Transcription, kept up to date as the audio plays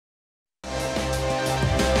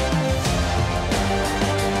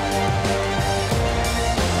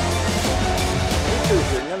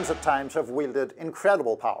unions at times have wielded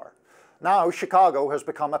incredible power. Now Chicago has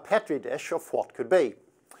become a petri dish of what could be.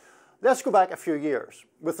 Let's go back a few years.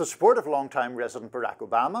 With the support of longtime resident Barack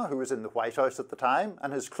Obama, who was in the White House at the time,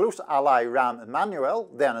 and his close ally Rahm Emanuel,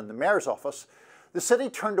 then in the mayor's office, the city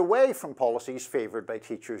turned away from policies favoured by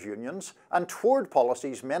teachers' unions and toward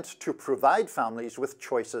policies meant to provide families with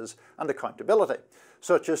choices and accountability,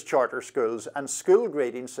 such as charter schools and school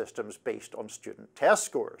grading systems based on student test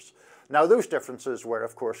scores. Now, those differences were,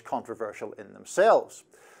 of course, controversial in themselves.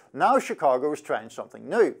 Now Chicago is trying something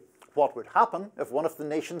new. What would happen if one of the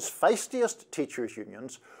nation's feistiest teachers'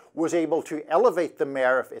 unions was able to elevate the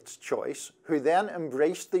mayor of its choice, who then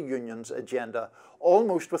embraced the union's agenda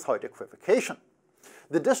almost without equivocation?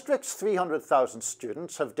 The district's 300,000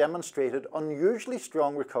 students have demonstrated unusually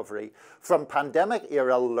strong recovery from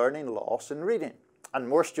pandemic-era learning loss in reading, and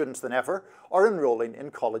more students than ever are enrolling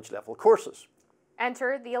in college-level courses.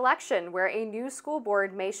 Enter the election, where a new school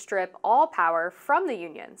board may strip all power from the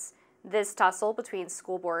unions. This tussle between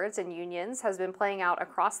school boards and unions has been playing out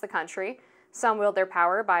across the country. Some wield their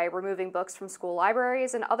power by removing books from school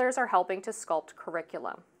libraries, and others are helping to sculpt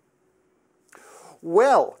curriculum.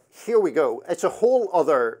 Well, here we go. It's a whole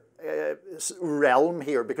other realm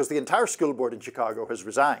here, because the entire school board in Chicago has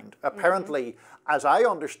resigned. Apparently, as I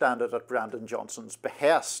understand it, at Brandon Johnson's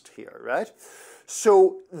behest here, right?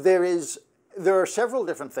 So there are several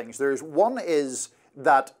different things. One is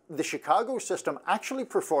that the Chicago system actually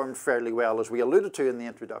performed fairly well, as we alluded to in the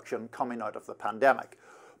introduction, coming out of the pandemic.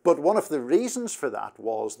 But one of the reasons for that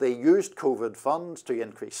was they used COVID funds to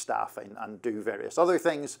increase staffing and do various other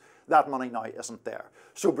things. That money now isn't there.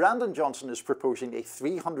 So Brandon Johnson is proposing a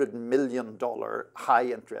 $300 million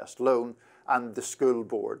high-interest loan, and the school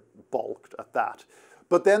board balked at that.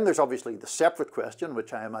 But then there's obviously the separate question,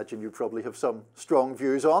 which I imagine you probably have some strong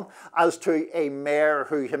views on, as to a mayor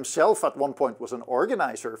who himself at one point was an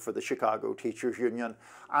organizer for the Chicago Teachers Union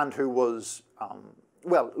and who was,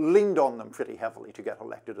 well, leaned on them pretty heavily to get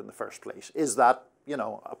elected in the first place. Is that, you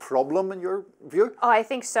know, a problem in your view? Oh, I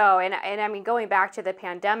think so. And I mean, going back to the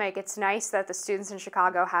pandemic, it's nice that the students in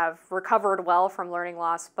Chicago have recovered well from learning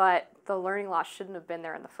loss, but the learning loss shouldn't have been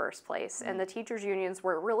there in the first place. And the teachers' unions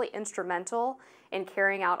were really instrumental in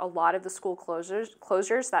carrying out a lot of the school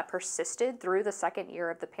closures that persisted through the second year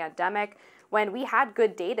of the pandemic, when we had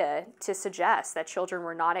good data to suggest that children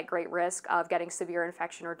were not at great risk of getting severe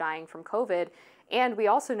infection or dying from COVID. And we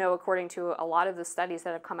also know, according to a lot of the studies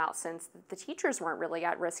that have come out since, the teachers weren't really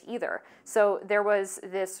at risk either. So there was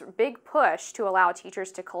this big push to allow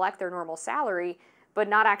teachers to collect their normal salary, but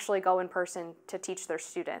not actually go in person to teach their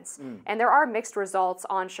students. And there are mixed results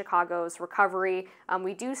on Chicago's recovery.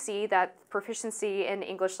 We do see that proficiency in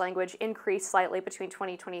English language increased slightly between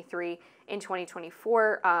 2023 and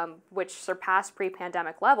 2024, which surpassed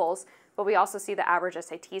pre-pandemic levels. But we also see the average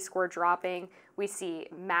SAT score dropping. We see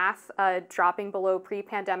math dropping below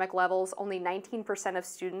pre-pandemic levels, only 19% of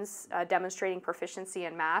students demonstrating proficiency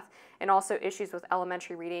in math, and also issues with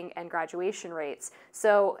elementary reading and graduation rates.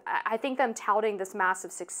 So I think them touting this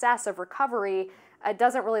massive success of recovery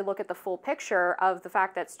doesn't really look at the full picture of the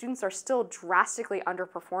fact that students are still drastically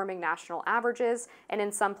underperforming national averages, and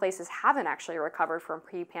in some places haven't actually recovered from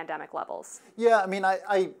pre-pandemic levels. Yeah, I mean,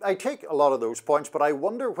 I take a lot of those points, but I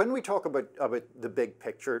wonder, when we talk about the big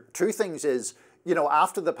picture, two things is, you know,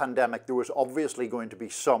 after the pandemic, there was obviously going to be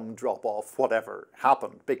some drop-off, whatever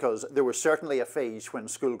happened, because there was certainly a phase when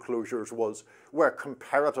school closures were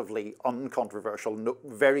comparatively uncontroversial.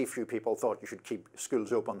 Very few people thought you should keep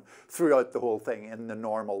schools open throughout the whole thing in the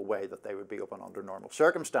normal way that they would be open under normal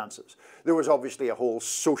circumstances. There was obviously a whole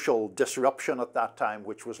social disruption at that time,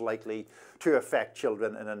 which was likely to affect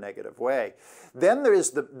children in a negative way. Then there is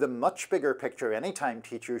the much bigger picture anytime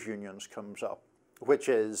teachers' unions comes up, which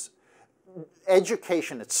is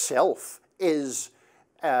education itself is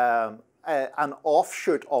an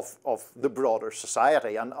offshoot of the broader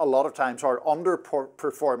society, and a lot of times our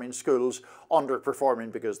underperforming schools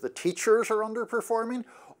underperforming because the teachers are underperforming,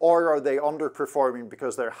 or are they underperforming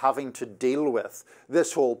because they're having to deal with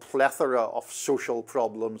this whole plethora of social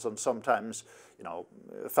problems and sometimes, you know,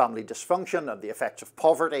 family dysfunction and the effects of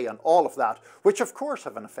poverty and all of that, which of course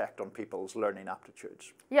have an effect on people's learning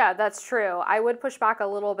aptitudes. Yeah, that's true. I would push back a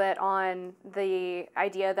little bit on the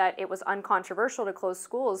idea that it was uncontroversial to close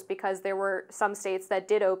schools, because there were some states that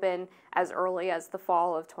did open as early as the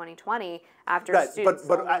fall of 2020 after right, students...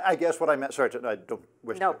 But I guess what I meant, sorry, I don't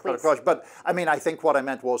wish no, to cut please. across, but I mean, I think what I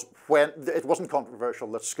meant was when it wasn't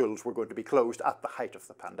controversial that schools were going to be closed at the height of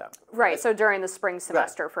the pandemic. Right, so during the spring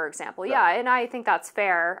semester, for example. Yeah, and I think that's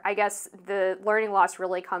fair. I guess the learning loss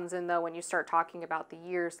really comes in, though, when you start talking about the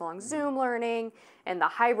years-long Zoom learning and the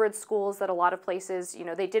hybrid schools that a lot of places, you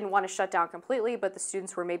know, they didn't want to shut down completely, but the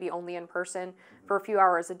students were maybe only in person for a few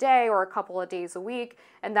hours a day or a couple of days a week,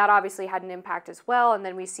 and that obviously had an impact as well. And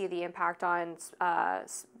then we see the impact on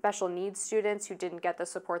special needs students who didn't get the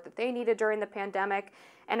support that they needed during the pandemic.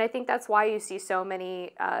 And I think that's why you see so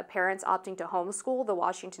many parents opting to homeschool. The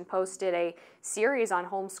Washington Post did a series on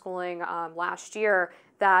homeschooling last year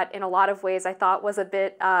that in a lot of ways I thought was a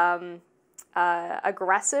bit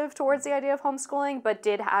aggressive towards the idea of homeschooling, but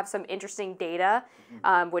did have some interesting data,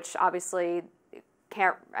 which obviously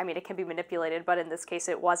can't, I mean, it can be manipulated, but in this case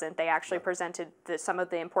it wasn't. They actually presented some of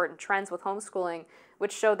the important trends with homeschooling,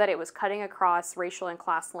 which showed that it was cutting across racial and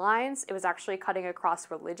class lines. It was actually cutting across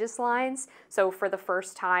religious lines. So for the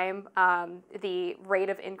first time, the rate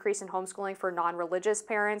of increase in homeschooling for non-religious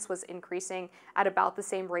parents was increasing at about the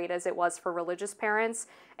same rate as it was for religious parents.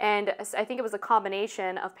 And I think it was a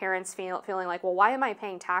combination of parents feeling like, well, why am I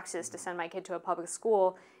paying taxes to send my kid to a public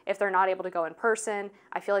school if they're not able to go in person?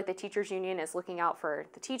 I feel like the teachers union is looking out for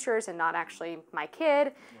the teachers and not actually my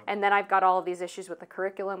kid. And then I've got all of these issues with the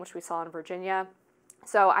curriculum, which we saw in Virginia.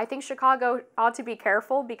 So I think Chicago ought to be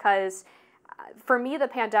careful because for me, the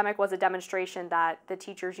pandemic was a demonstration that the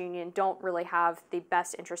teachers union don't really have the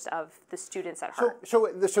best interest of the students at heart.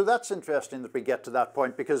 So that's interesting that we get to that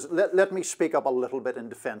point, because let me speak up a little bit in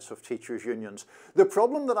defense of teachers unions. The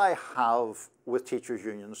problem that I have with teachers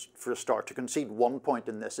unions, for a start, to concede one point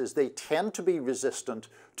in this, is they tend to be resistant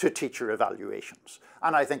to teacher evaluations.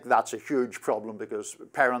 And I think that's a huge problem because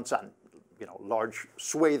parents and large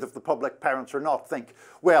swathe of the public, parents or not, think,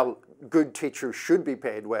 well, good teachers should be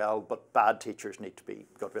paid well, but bad teachers need to be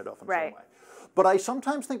got rid of in some way. But I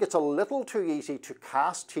sometimes think it's a little too easy to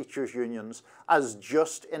cast teachers' unions as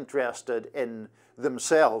just interested in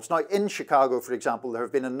themselves. Now, in Chicago, for example, there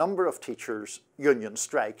have been a number of teachers' union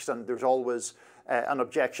strikes, and there's always an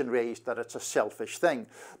objection raised that it's a selfish thing.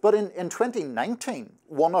 But in 2019,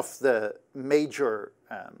 one of the major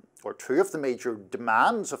or two of the major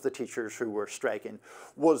demands of the teachers who were striking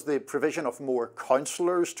was the provision of more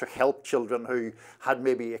counsellors to help children who had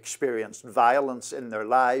maybe experienced violence in their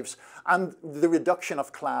lives, and the reduction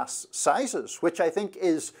of class sizes, which I think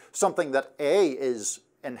is something that A, is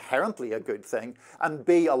inherently a good thing, and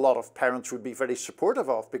B, a lot of parents would be very supportive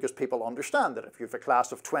of, because people understand that if you have a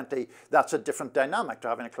class of 20, that's a different dynamic to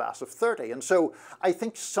having a class of 30. And so I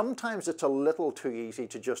think sometimes it's a little too easy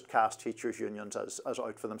to just cast teachers' unions as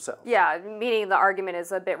out for themselves. Yeah, meaning the argument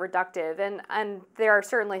is a bit reductive, and there are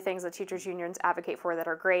certainly things that teachers' unions advocate for that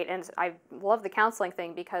are great, and I love the counseling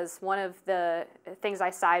thing, because one of the things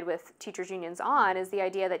I side with teachers' unions on is the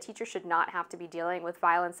idea that teachers should not have to be dealing with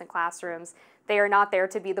violence in classrooms. They are not there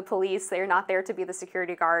to be the police, they are not there to be the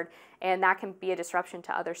security guard, and that can be a disruption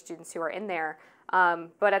to other students who are in there.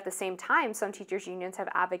 But at the same time, some teachers' unions have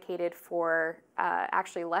advocated for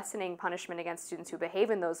actually lessening punishment against students who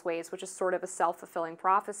behave in those ways, which is sort of a self-fulfilling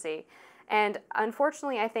prophecy. And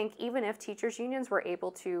unfortunately, I think even if teachers' unions were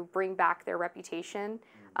able to bring back their reputation,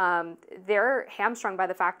 they're hamstrung by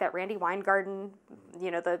the fact that Randy Weingarten,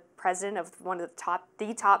 the president of one of the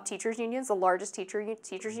top teachers' unions, the largest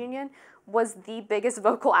teachers' union, was the biggest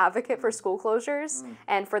vocal advocate for school closures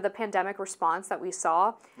and for the pandemic response that we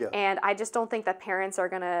saw. And I just don't think that parents are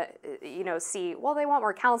going to, see, well, they want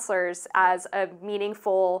more counselors as a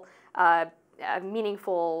meaningful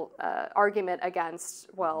argument against,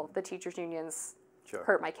 well, the teachers' unions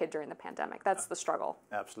hurt my kid during the pandemic. That's the struggle.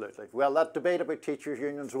 Absolutely. Well, that debate about teachers'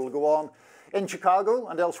 unions will go on in Chicago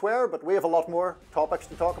and elsewhere, but we have a lot more topics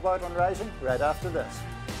to talk about on Rising right after this.